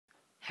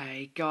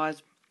Hey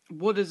guys,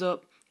 what is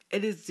up?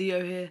 It is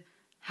Zio here.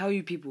 How are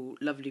you people,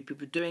 lovely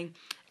people, doing?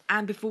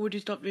 And before we do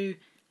start the video,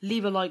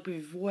 leave a like if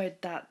you've enjoyed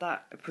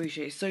that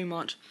appreciate it so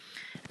much.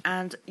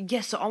 And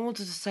yes, so I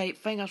wanted to say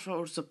thank you for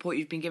all the support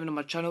you've been giving on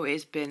my channel.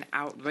 It's been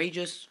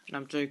outrageous. And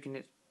I'm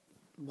joking,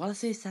 why did I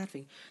say a sad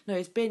thing? No,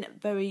 it's been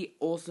very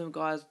awesome,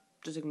 guys.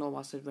 Just ignore what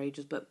I said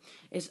outrageous, but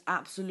it's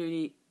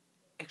absolutely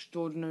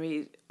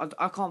extraordinary.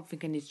 I can't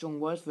think any strong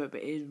words for it,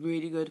 but it is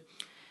really good.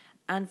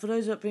 And for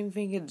those that have been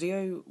thinking,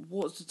 Dio,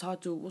 what's the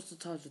title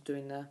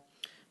doing there?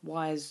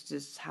 Why is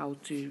this how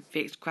to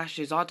fix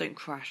crashes? I don't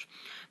crash.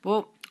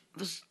 Well,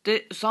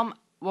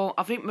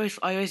 I think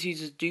most iOS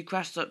users do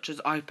crash, such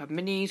as iPad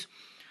minis,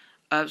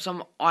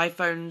 some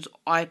iPhones,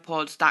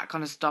 iPods, that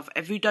kind of stuff.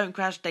 If you don't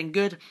crash, then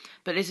good.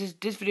 But this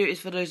video is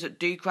for those that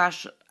do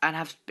crash and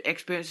have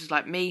experiences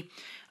like me.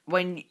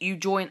 When you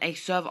join a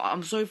server,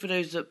 I'm sorry for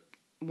those that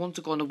want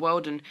to go on the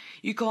world and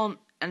you can't.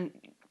 And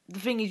the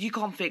thing is, you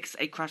can't fix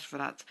a crash for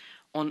that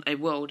on a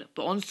world,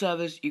 but on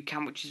servers you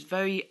can, which is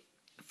very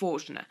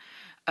fortunate.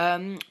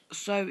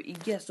 So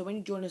when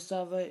you join a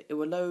server, it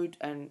will load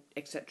and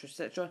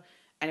etc,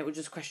 and it will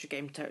just crash your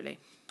game totally.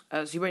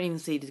 So you won't even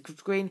see the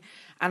screen,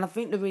 and I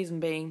think the reason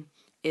being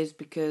is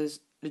because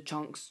the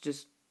chunks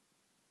just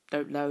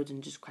don't load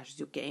and just crashes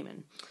your game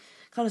and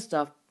kind of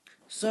stuff.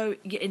 So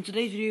in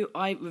today's video,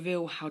 I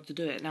reveal how to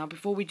do it. Now,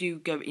 before we do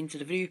go into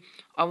the video,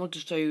 I want to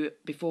show you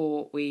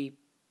before we,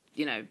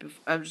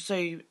 show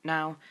you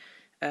now.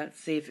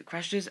 See if it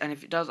crashes, and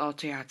if it does, I'll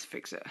tell you how to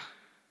fix it.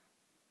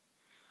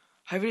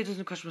 Hopefully it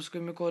doesn't crash my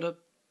screen recorder.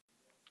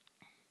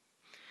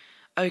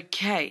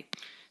 Okay,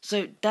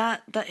 so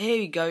that here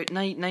you go.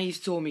 Now you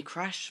saw me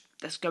crash.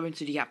 Let's go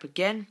into the app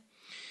again.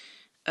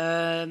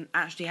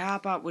 Actually, how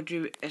about we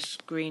do a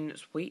screen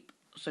sweep?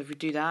 So if we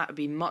do that, it'd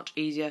be much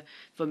easier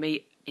for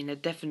me in a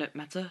definite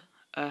matter.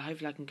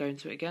 Hopefully I can go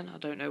into it again. I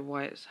don't know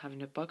why it's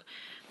having a bug.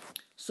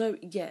 So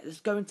yeah,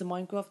 let's go into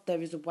Minecraft.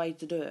 There is a way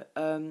to do it.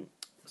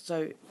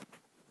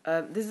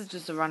 This is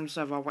just a random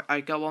server I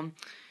go on.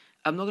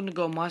 I'm not going to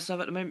go on my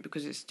server at the moment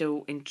because it's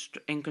still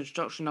in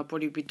construction. I'll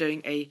probably be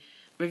doing a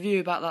review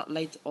about that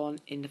later on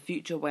in the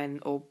future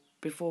or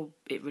before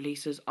it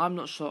releases. I'm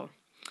not sure.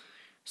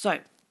 So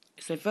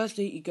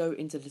firstly, you go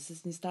into the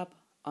Settings tab,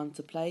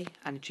 onto Play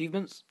and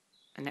Achievements,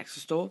 and next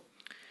to Store.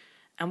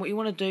 And what you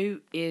want to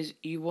do is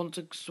you want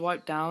to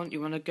swipe down.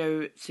 You want to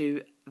go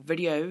to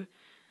Video.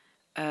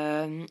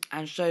 And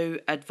show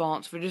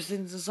advanced video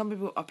settings. And some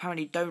people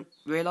apparently don't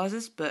realise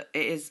this, but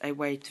it is a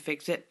way to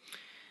fix it.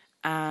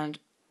 And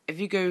if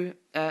you go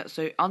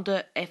so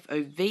under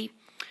FOV,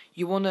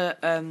 you want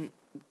to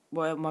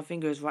where my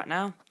finger is right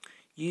now,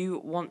 you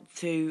want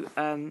to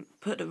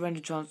put the render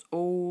chance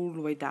all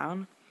the way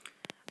down.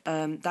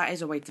 That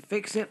is a way to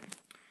fix it.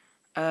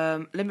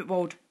 Limit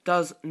world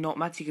does not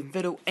matter. You can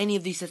fiddle any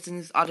of these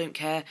settings. I don't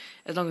care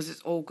as long as it's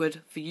all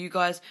good for you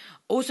guys.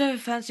 Also,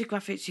 fancy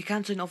graphics you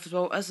can turn off as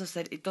well. As I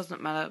said, it doesn't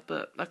matter,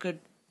 but that could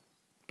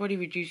probably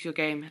reduce your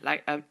game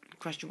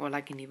crashing or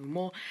lagging even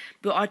more.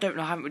 But I don't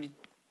know. I haven't really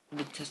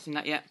been testing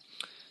that yet.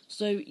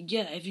 So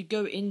yeah, if you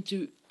go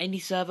into any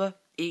server,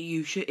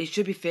 it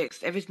should be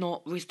fixed. If it's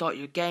not, restart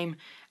your game,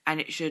 and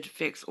it should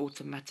fix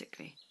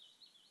automatically.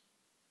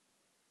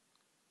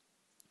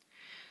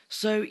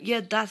 So yeah,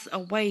 that's a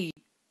way.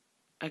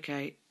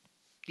 Okay,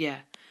 yeah.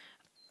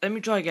 Let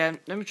me try again.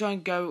 Let me try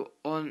and go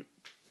on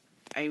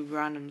a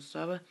random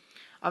server.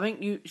 I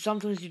think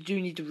sometimes you do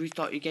need to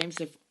restart your game.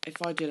 So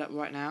if I do that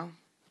right now,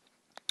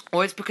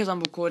 or it's because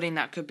I'm recording,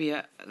 that could be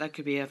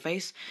a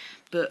face,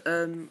 but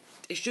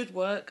it should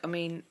work. I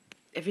mean,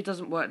 if it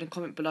doesn't work, then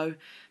comment below.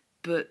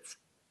 But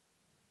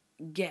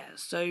yeah,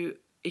 so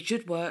it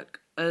should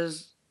work.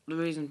 As the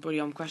reason probably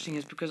I'm crashing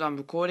is because I'm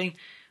recording,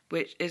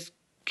 which is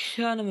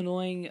kind of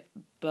annoying,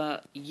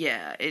 but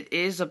yeah, it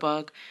is a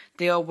bug.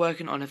 They are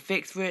working on a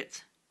fix for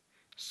it,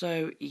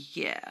 so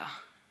yeah.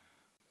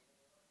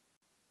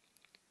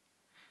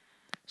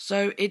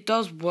 So it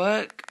does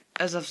work,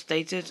 as I've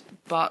stated,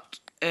 but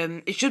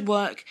it should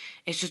work.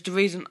 It's just the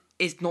reason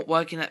it's not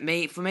working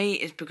for me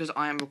is because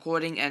I am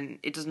recording, and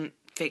it doesn't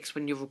fix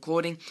when you're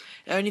recording.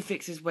 It only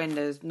fixes when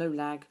there's no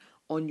lag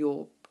on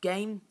your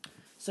game.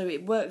 So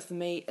it works for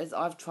me, as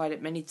I've tried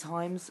it many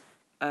times.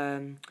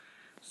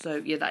 So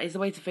yeah, that is the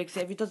way to fix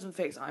it. If it doesn't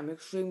fix, I'm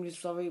extremely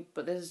sorry,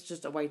 but this is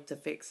just a way to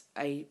fix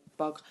a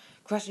bug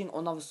crashing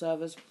on other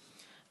servers.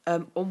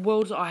 On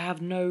Worlds, I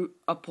have no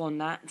upon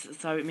that,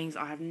 so it means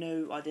I have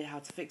no idea how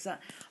to fix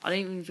that. I don't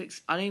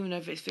even know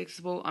if it's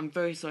fixable. I'm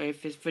very sorry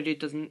if this video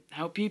doesn't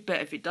help you,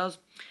 but if it does,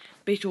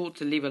 be sure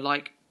to leave a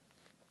like.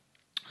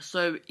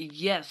 So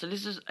yeah, so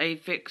this is a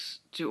fix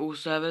to all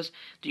servers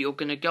that you're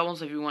gonna go on.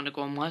 So if you want to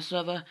go on my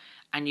server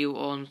and you're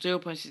on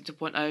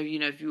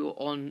 0.16.0, if you're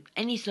on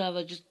any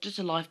server, just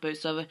a lifeboat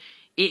server,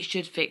 it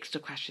should fix the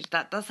crashes.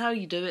 That's how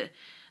you do it.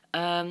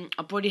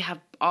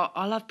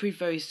 I'll have proof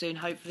very soon,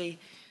 hopefully.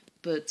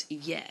 But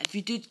yeah, if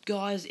you did,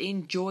 guys,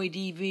 enjoy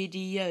the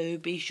video,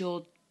 be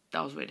sure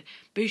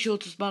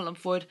to smile and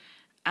forward,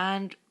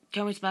 and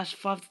can we smash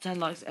 5 to 10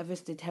 likes if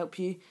this did help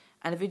you?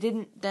 And if it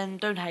didn't, then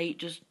don't hate.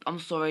 Just, I'm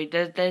sorry.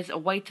 There's a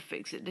way to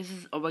fix it. This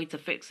is a way to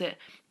fix it.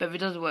 But if it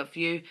doesn't work for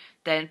you,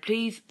 then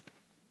please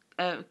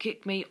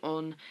kick me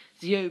on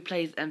Zio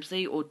Plays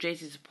MC or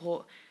JC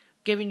Support,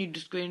 giving you the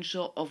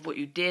screenshot of what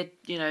you did.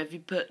 You know, if you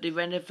put the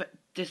render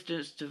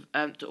distance to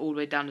all the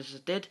way down as I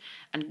did,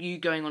 and you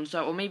going on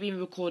site, or maybe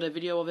even record a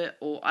video of it,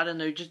 or I don't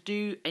know, just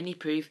do any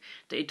proof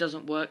that it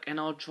doesn't work, and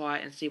I'll try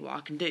it and see what I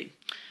can do.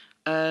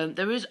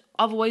 There is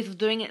other ways of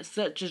doing it,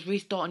 such as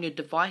restarting your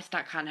device.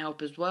 That can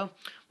help as well,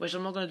 which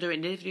I'm not going to do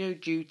in this video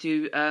due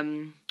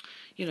to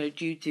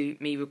due to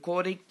me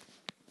recording.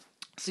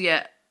 So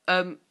yeah,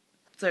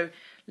 so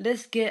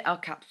let's get our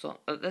caps on.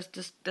 Let's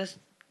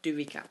do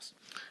recaps.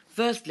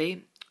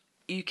 Firstly,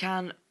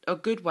 a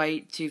good way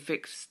to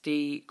fix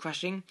the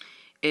crashing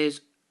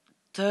is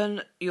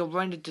turn your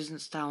render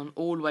distance down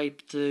all the way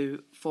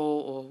to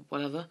 4 or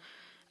whatever.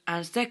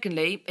 And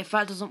secondly, if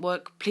that doesn't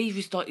work, please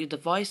restart your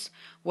device,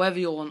 whether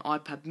you're on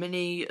iPad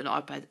mini, an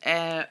iPad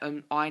Air,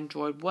 an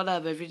Android,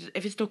 whatever.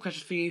 If it still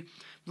crashes for you,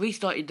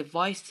 restart your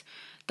device.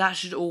 That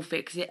should all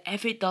fix it.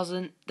 If it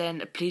doesn't,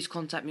 then please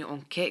contact me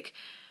on Kick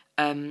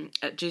at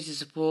JC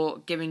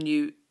Support, giving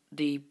you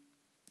the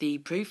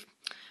proof.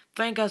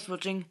 Thank you guys for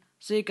watching.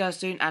 See you guys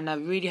soon, and I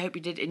really hope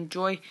you did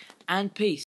enjoy, and peace.